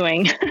for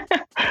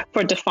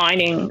for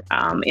defining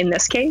in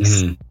this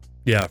case. Mm-hmm.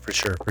 Yeah, for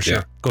sure.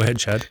 Yeah. Go ahead,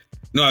 Chad.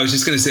 No, I was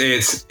just going to say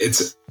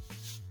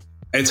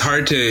it's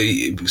hard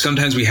to,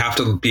 sometimes we have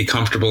to be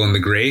comfortable in the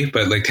gray,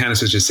 but like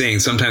Tanis was just saying,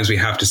 sometimes we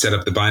have to set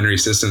up the binary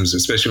systems,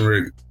 especially when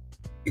we're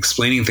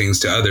explaining things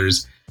to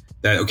others,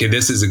 that, okay,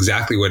 this is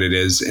exactly what it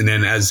is. And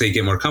then as they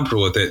get more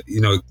comfortable with it,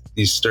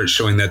 you start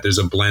showing that there's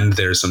a blend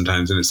there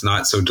sometimes, and it's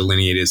not so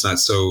delineated. It's not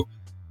so,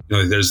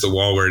 there's the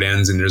wall where it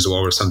ends and there's a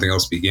wall where something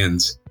else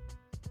begins.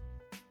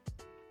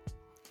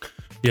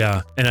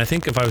 Yeah, and I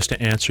think if I was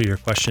to answer your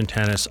question,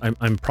 Tanis,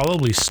 I'm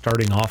probably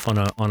starting off on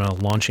a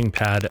launching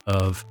pad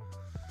of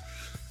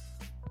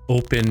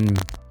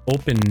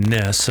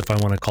openness, if I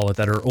want to call it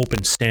that, or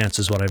open stance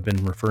is what I've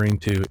been referring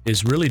to.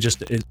 Is really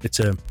just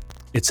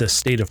it's a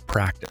state of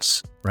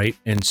practice, right?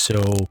 And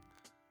so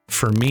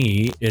for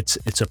me,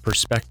 it's a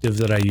perspective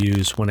that I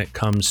use when it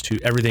comes to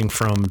everything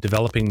from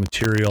developing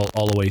material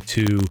all the way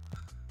to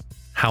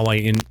how I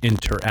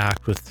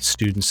interact with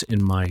students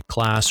in my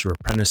class, or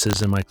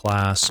apprentices in my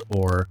class,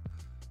 or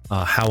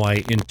how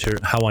I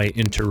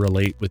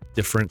interrelate with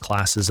different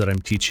classes that I'm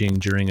teaching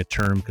during a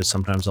term, because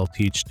sometimes I'll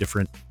teach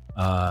different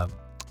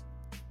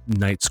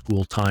night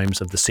school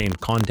times of the same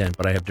content,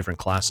 but I have different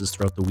classes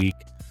throughout the week.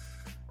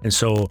 And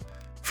so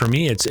for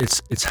me,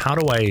 it's how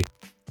do I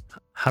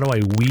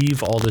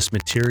weave all this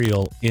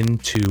material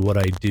into what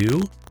I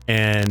do,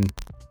 and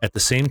at the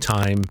same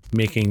time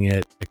making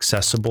it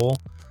accessible,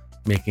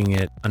 making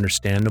it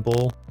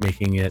understandable,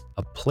 making it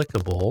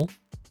applicable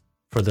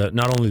for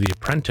not only the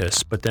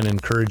apprentice, but then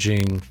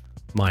encouraging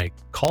my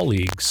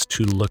colleagues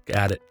to look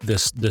at it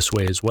this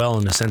way as well,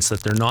 in the sense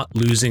that they're not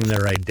losing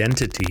their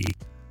identity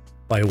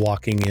by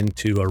walking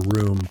into a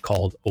room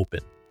called open.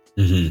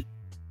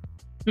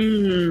 Mm-hmm.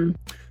 Mm-hmm.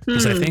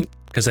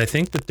 Because I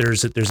think that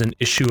there's an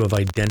issue of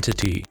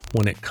identity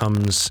when it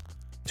comes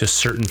to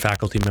certain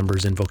faculty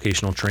members in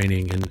vocational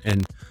training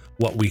and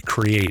what we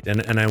create.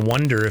 And I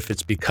wonder if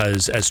it's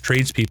because as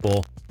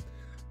tradespeople,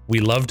 we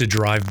love to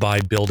drive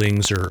by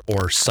buildings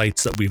or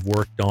sites that we've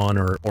worked on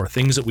or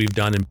things that we've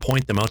done and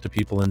point them out to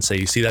people and say,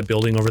 you see that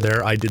building over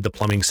there? I did the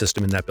plumbing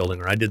system in that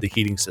building, or I did the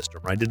heating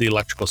system, or I did the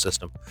electrical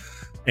system.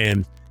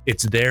 And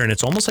it's there, and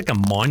it's almost like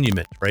a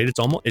monument, right?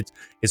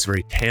 It's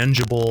very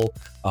tangible.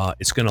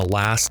 It's going to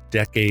last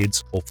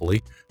decades,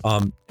 hopefully.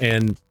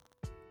 And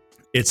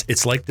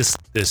it's like this,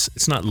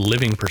 it's not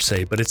living per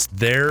se, but it's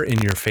there in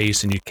your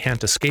face and you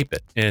can't escape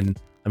it. And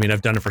I mean,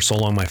 I've done it for so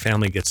long, my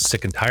family gets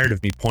sick and tired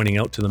of me pointing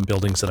out to them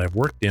buildings that I've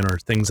worked in or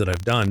things that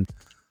I've done.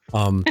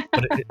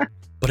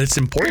 But it's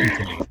important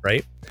to me,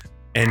 right?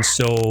 And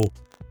so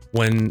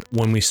when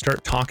we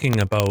start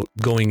talking about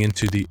going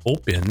into the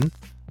open,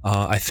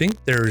 I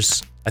think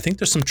there's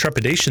some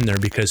trepidation there,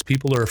 because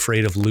people are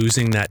afraid of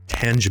losing that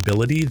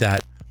tangibility,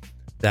 that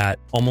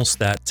almost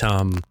that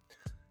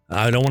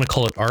I don't want to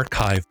call it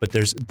archive, but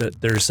there's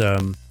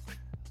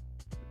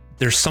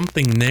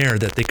something there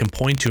that they can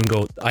point to and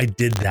go, I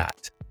did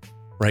that,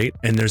 right?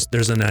 And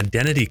there's an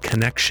identity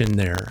connection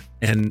there,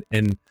 and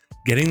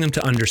getting them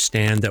to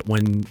understand that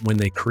when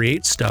they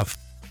create stuff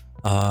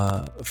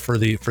for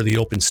the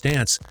open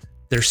stance,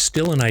 there's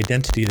still an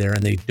identity there,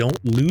 and they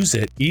don't lose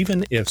it,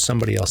 even if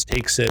somebody else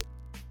takes it,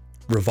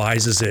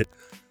 revises it,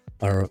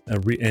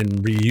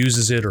 and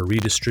reuses it or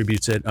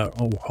redistributes it,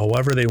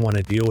 however they want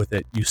to deal with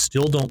it. You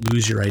still don't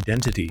lose your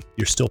identity.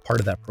 You're still part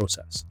of that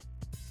process.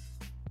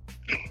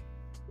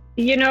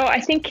 I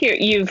think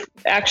you've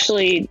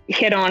actually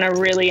hit on a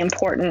really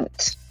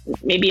important,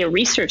 maybe a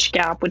research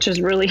gap, which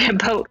is really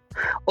about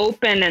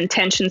open and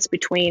tensions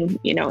between,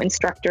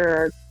 instructor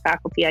or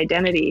faculty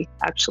identity.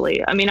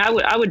 Actually, I mean, I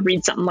would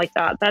read something like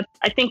that. That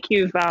I think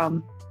you've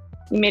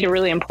made a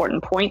really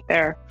important point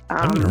there.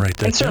 I'm going to write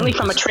that and certainly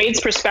down, from a trades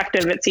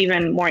perspective, it's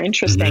even more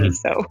interesting. Mm-hmm.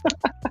 So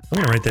I'm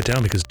going to write that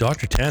down, because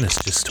Dr.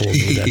 Tanis just told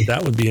me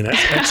that would be an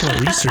excellent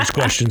research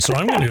question. So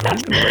I'm going to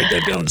write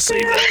that down and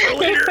save that for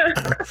later.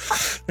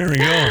 There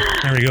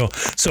we go.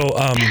 So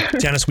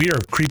Tanis, we are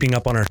creeping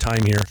up on our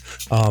time here,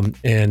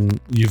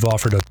 and you've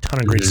offered a ton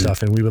of great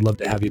stuff, and we would love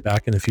to have you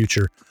back in the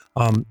future.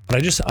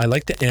 But I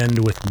like to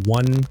end with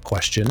one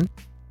question,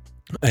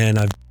 and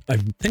I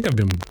think I've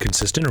been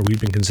consistent, or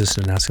we've been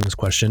consistent in asking this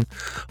question.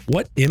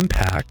 What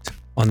impact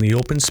on the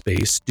open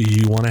space do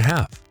you want to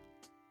have?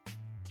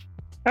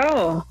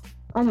 Oh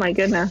my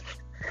goodness.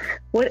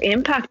 What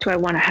impact do I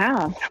want to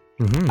have?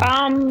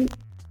 Mm-hmm.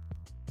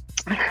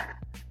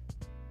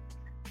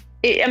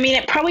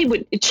 It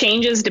probably it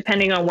changes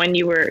depending on when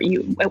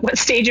at what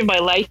stage of my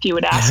life you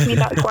would ask me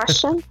that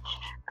question.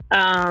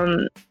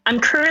 I'm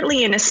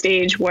currently in a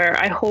stage where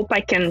I hope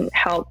I can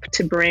help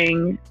to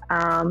bring,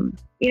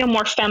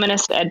 more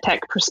feminist ed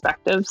tech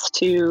perspectives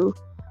to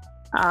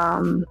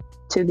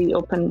the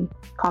open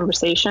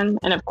conversation.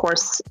 And of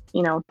course,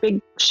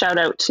 big shout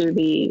out to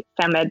the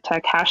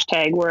FemEdTech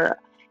hashtag, where,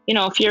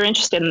 if you're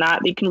interested in that,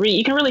 you can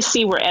really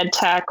see where ed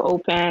tech,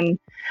 open,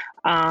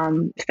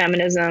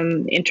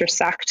 feminism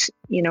intersect,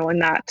 in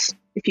that,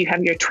 if you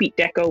have your tweet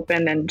deck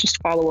open and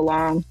just follow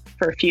along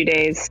for a few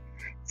days.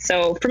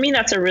 So for me,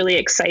 that's a really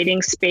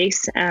exciting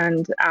space.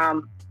 And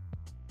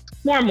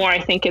more and more, I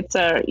think it's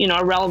a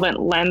relevant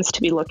lens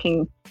to be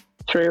looking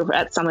through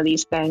at some of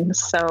these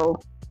things.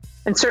 So,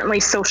 and certainly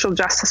social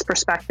justice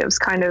perspectives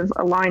kind of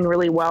align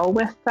really well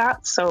with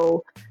that.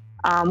 So,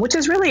 which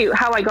is really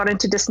how I got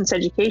into distance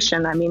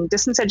education. I mean,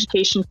 distance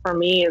education for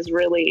me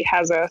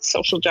has a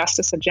social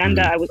justice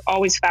agenda. I was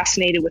always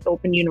fascinated with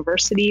open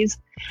universities.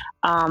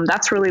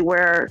 That's really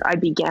where I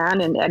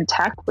began in ed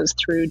tech, was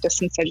through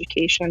distance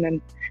education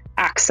and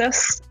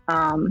access.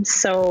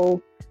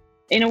 So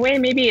in a way,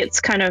 maybe it's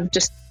kind of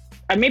just,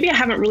 maybe I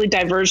haven't really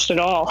diverged at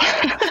all.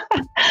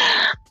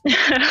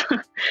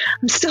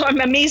 I'm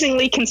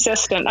amazingly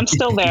consistent. I'm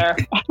still there.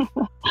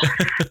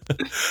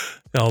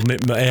 Oh,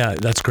 yeah,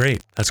 that's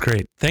great. That's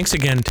great. Thanks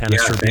again, Tanis,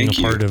 for being a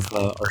part of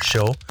our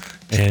show.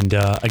 And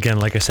again,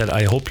 like I said,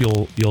 I hope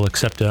you'll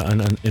accept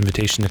an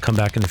invitation to come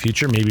back in the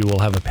future. Maybe we'll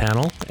have a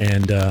panel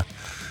and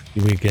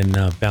we can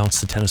bounce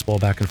the tennis ball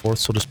back and forth,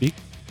 so to speak.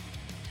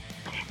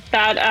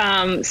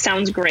 That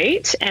sounds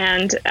great.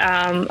 And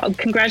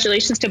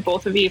congratulations to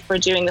both of you for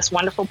doing this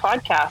wonderful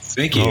podcast.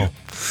 Thank you.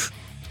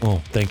 Oh,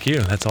 thank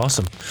you. That's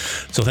awesome.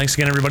 So thanks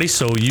again, everybody.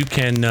 So you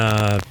can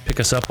pick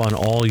us up on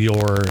all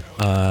your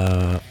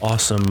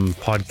awesome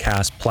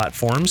podcast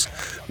platforms.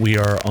 We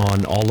are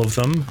on all of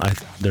them.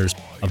 There's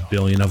a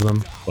billion of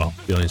them. Well,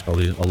 billion is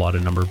probably a lot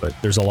of number, but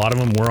there's a lot of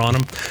them. We're on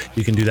them.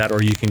 You can do that,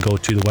 or you can go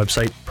to the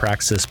website,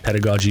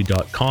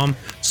 praxispedagogy.com,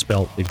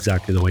 spelled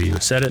exactly the way you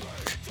said it.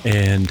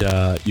 And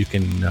you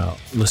can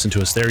listen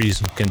to us there. You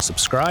can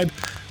subscribe.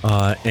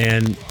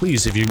 And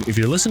please, if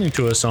you're listening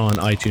to us on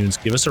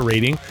iTunes, give us a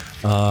rating.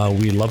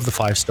 We love the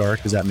 5-star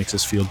because that makes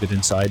us feel good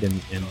inside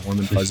and warm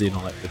and fuzzy and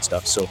all that good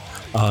stuff. So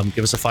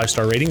give us a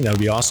 5-star rating. That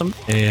would be awesome.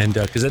 And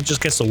because that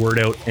just gets the word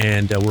out,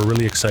 and we're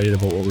really excited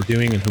about what we're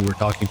doing and who we're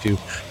talking to.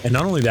 And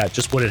not only that,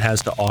 just what it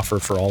has to offer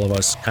for all of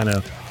us, kind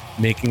of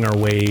making our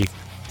way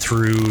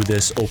through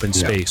this open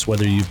space,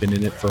 whether you've been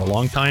in it for a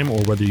long time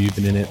or whether you've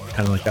been in it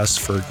kind of like us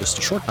for just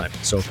a short time.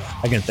 So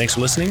again, thanks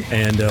for listening,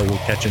 and we'll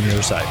catch you on the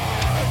other side.